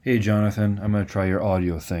Hey Jonathan, I'm going to try your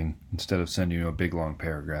audio thing instead of sending you a big long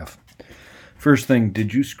paragraph. First thing,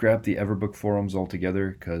 did you scrap the Everbook forums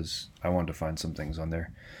altogether? Because I wanted to find some things on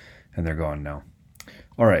there, and they're gone now.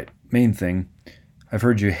 Alright, main thing, I've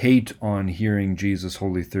heard you hate on hearing Jesus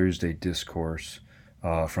Holy Thursday discourse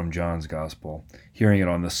from John's Gospel, hearing it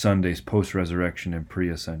on the Sundays post-resurrection and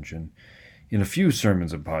pre-ascension, in a few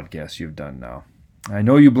sermons and podcasts you've done now. I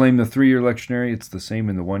know you blame the 3-year lectionary. It's the same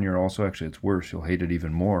in the 1 year also. Actually, it's worse. You'll hate it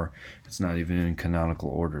even more. It's not even in canonical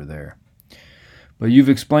order there. But you've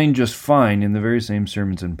explained just fine in the very same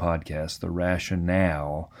sermons and podcasts the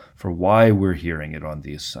rationale for why we're hearing it on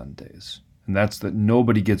these Sundays. And that's that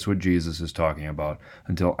nobody gets what Jesus is talking about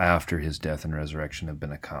until after his death and resurrection have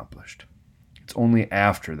been accomplished. It's only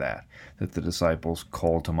after that that the disciples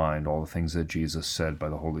call to mind all the things that Jesus said by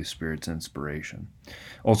the Holy Spirit's inspiration.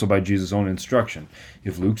 Also by Jesus' own instruction,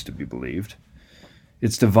 if Luke's to be believed.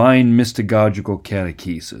 It's divine mystagogical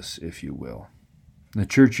catechesis, if you will. The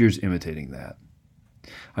church here's imitating that.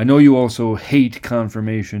 I know you also hate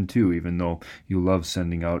confirmation too, even though you love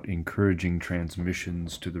sending out encouraging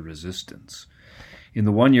transmissions to the resistance. In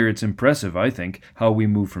the 1 year, it's impressive, I think, how we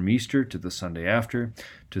move from Easter to the Sunday after,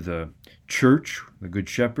 to the church, the Good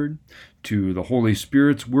Shepherd, to the Holy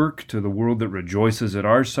Spirit's work, to the world that rejoices at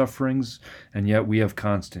our sufferings, and yet we have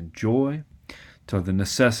constant joy, to the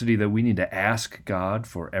necessity that we need to ask God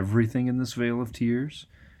for everything in this vale of tears.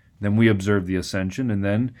 Then we observe the ascension, and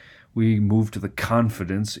then we move to the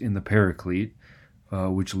confidence in the Paraclete,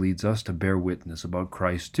 which leads us to bear witness about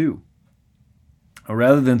Christ too.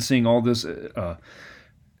 Rather than seeing all this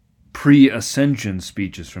pre-ascension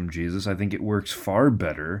speeches from Jesus, I think it works far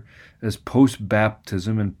better as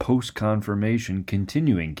post-baptism and post-confirmation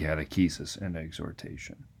continuing catechesis and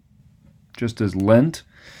exhortation. Just as Lent,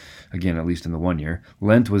 again, at least in the 1 year,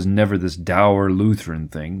 Lent was never this dour Lutheran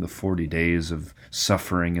thing, the 40 days of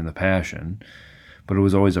suffering and the Passion, but it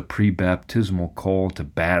was always a pre-baptismal call to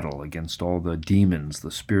battle against all the demons,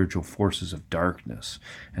 the spiritual forces of darkness,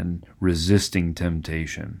 and resisting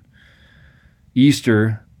temptation.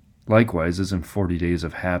 Easter, likewise, isn't 40 days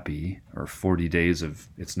of happy, or 40 days of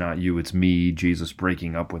it's not you, it's me, Jesus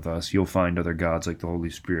breaking up with us. You'll find other gods like the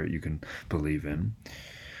Holy Spirit you can believe in.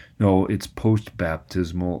 No, it's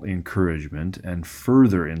post-baptismal encouragement and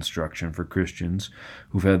further instruction for Christians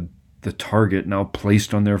who've had the target now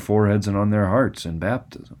placed on their foreheads and on their hearts in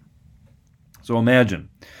baptism. So imagine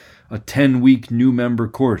a 10-week new member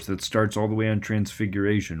course that starts all the way on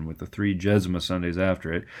Transfiguration with the 3 Jesima Sundays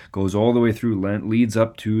after it, goes all the way through Lent, leads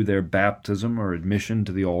up to their baptism or admission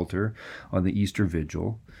to the altar on the Easter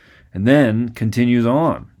Vigil, and then continues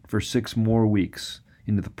on for 6 more weeks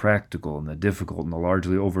into the practical and the difficult and the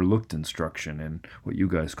largely overlooked instruction in what you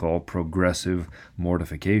guys call progressive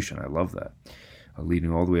mortification. I love that.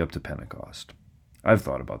 Leading all the way up to Pentecost. I've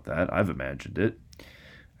thought about that. I've imagined it.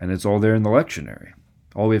 And it's all there in the lectionary.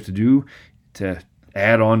 All we have to do to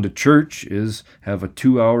add on to church is have a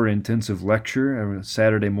 2-hour intensive lecture every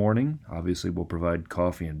Saturday morning. Obviously, we'll provide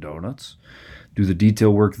coffee and donuts. Do the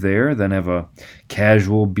detail work there, then have a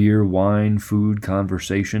casual beer, wine, food,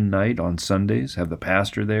 conversation night on Sundays. Have the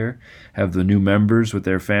pastor there. Have the new members with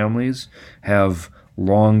their families. Have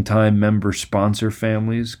long-time member sponsor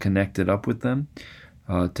families connected up with them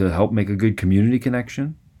to help make a good community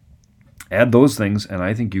connection. Add those things, and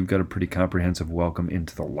I think you've got a pretty comprehensive welcome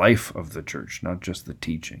into the life of the church, not just the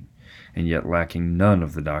teaching, and yet lacking none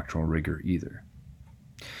of the doctrinal rigor either.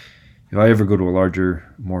 If I ever go to a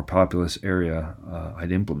larger, more populous area,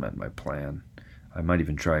 I'd implement my plan. I might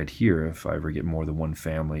even try it here if I ever get more than one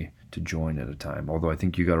family to join at a time. Although I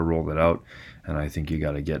think you got to roll it out, and I think you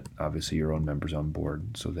got to get, obviously, your own members on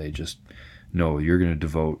board so they just know you're going to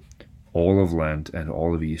devote all of Lent and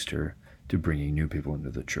all of Easter to bringing new people into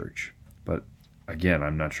the church. But again,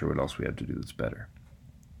 I'm not sure what else we have to do that's better.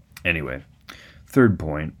 Anyway, third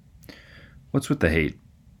point, what's with the hate?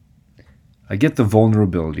 I get the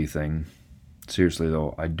vulnerability thing. Seriously,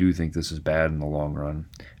 though, I do think this is bad in the long run,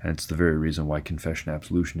 and it's the very reason why confession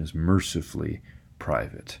absolution is mercifully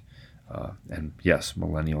private. And yes,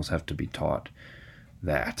 millennials have to be taught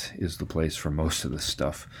that is the place for most of this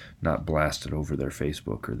stuff, not blasted over their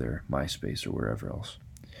Facebook or their MySpace or wherever else.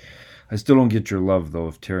 I still don't get your love, though,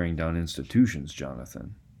 of tearing down institutions,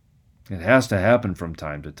 Jonathan. It has to happen from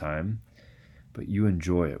time to time, but you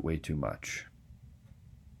enjoy it way too much.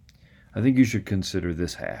 I think you should consider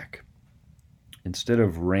this hack. Instead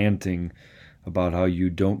of ranting about how you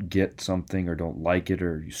don't get something or don't like it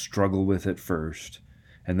or you struggle with it first,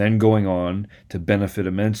 and then going on to benefit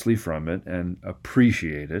immensely from it and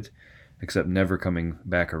appreciate it, except never coming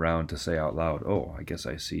back around to say out loud, oh, I guess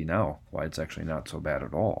I see now why it's actually not so bad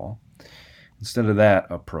at all. Instead of that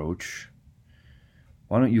approach,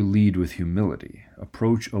 why don't you lead with humility?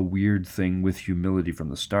 Approach a weird thing with humility from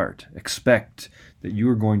the start. Expect that you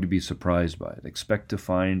are going to be surprised by it. Expect to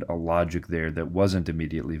find a logic there that wasn't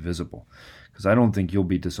immediately visible. Because I don't think you'll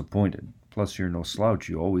be disappointed. Plus, you're no slouch.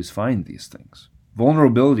 You always find these things.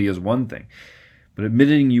 Vulnerability is one thing. But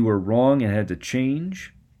admitting you were wrong and had to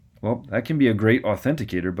change, well, that can be a great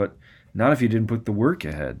authenticator, but not if you didn't put the work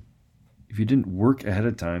ahead. If you didn't work ahead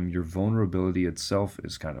of time, your vulnerability itself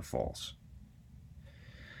is kind of false.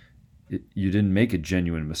 You didn't make a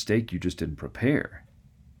genuine mistake, you just didn't prepare.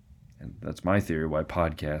 And that's my theory why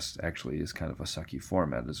podcasts actually is kind of a sucky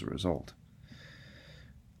format as a result.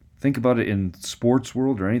 Think about it in sports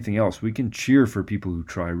world or anything else. We can cheer for people who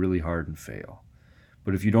try really hard and fail.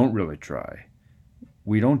 But if you don't really try,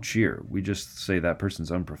 we don't cheer. We just say that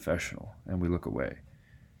person's unprofessional and we look away.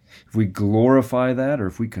 If we glorify that or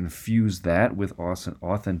if we confuse that with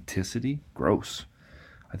authenticity, gross.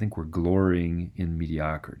 I think we're glorying in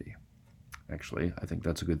mediocrity. Actually, I think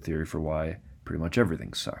that's a good theory for why pretty much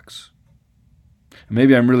everything sucks. And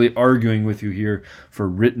maybe I'm really arguing with you here for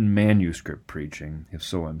written manuscript preaching. If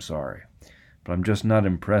so, I'm sorry. But I'm just not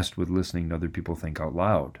impressed with listening to other people think out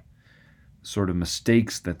loud. The sort of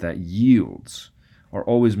mistakes that yields are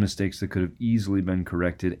always mistakes that could have easily been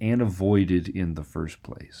corrected and avoided in the first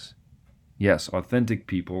place. Yes, authentic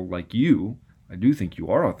people like you, I do think you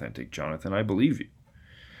are authentic, Jonathan. I believe you.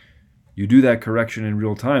 You do that correction in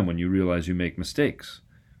real time when you realize you make mistakes.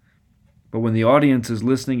 But when the audience is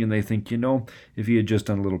listening and they think, if he had just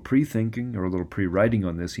done a little pre-thinking or a little pre-writing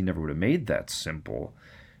on this, he never would have made that simple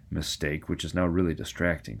mistake, which is now really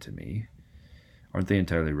distracting to me. Aren't they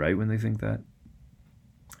entirely right when they think that?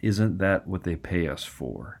 Isn't that what they pay us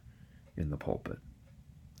for in the pulpit?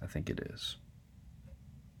 I think it is.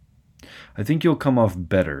 I think you'll come off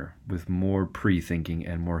better with more pre-thinking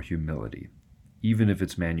and more humility, even if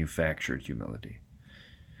it's manufactured humility.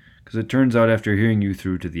 Because it turns out after hearing you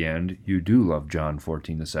through to the end, you do love John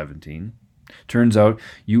 14-17. Turns out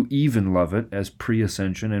you even love it as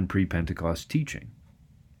pre-ascension and pre-Pentecost teaching.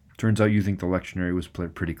 Turns out you think the lectionary was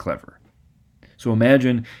pretty clever. So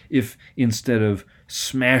imagine if instead of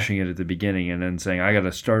smashing it at the beginning and then saying, I got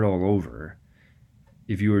to start all over,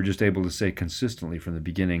 if you were just able to say consistently from the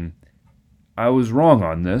beginning, I was wrong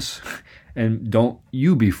on this, and don't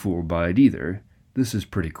you be fooled by it either. This is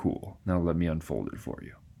pretty cool. Now let me unfold it for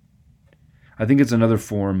you. I think it's another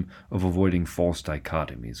form of avoiding false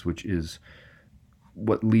dichotomies, which is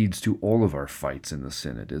what leads to all of our fights in the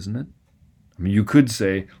synod, isn't it? I mean, you could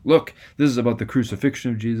say, look, this is about the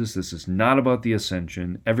crucifixion of Jesus. This is not about the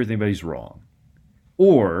ascension. Everybody's wrong.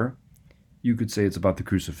 Or you could say it's about the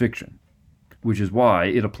crucifixion, which is why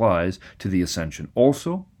it applies to the ascension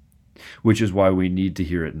also, which is why we need to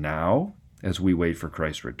hear it now as we wait for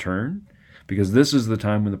Christ's return, because this is the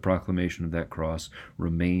time when the proclamation of that cross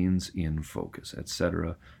remains in focus,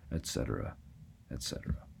 etc., etc.,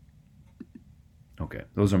 etc. Okay,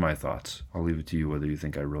 those are my thoughts. I'll leave it to you whether you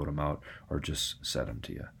think I wrote them out or just said them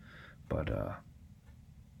to you. But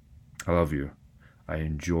I love you. I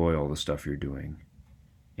enjoy all the stuff you're doing.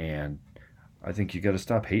 And I think you got to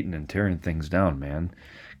stop hating and tearing things down, man,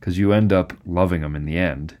 because you end up loving them in the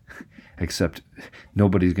end, except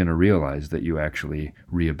nobody's going to realize that you actually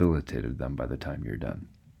rehabilitated them by the time you're done.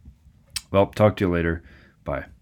 Well, talk to you later. Bye.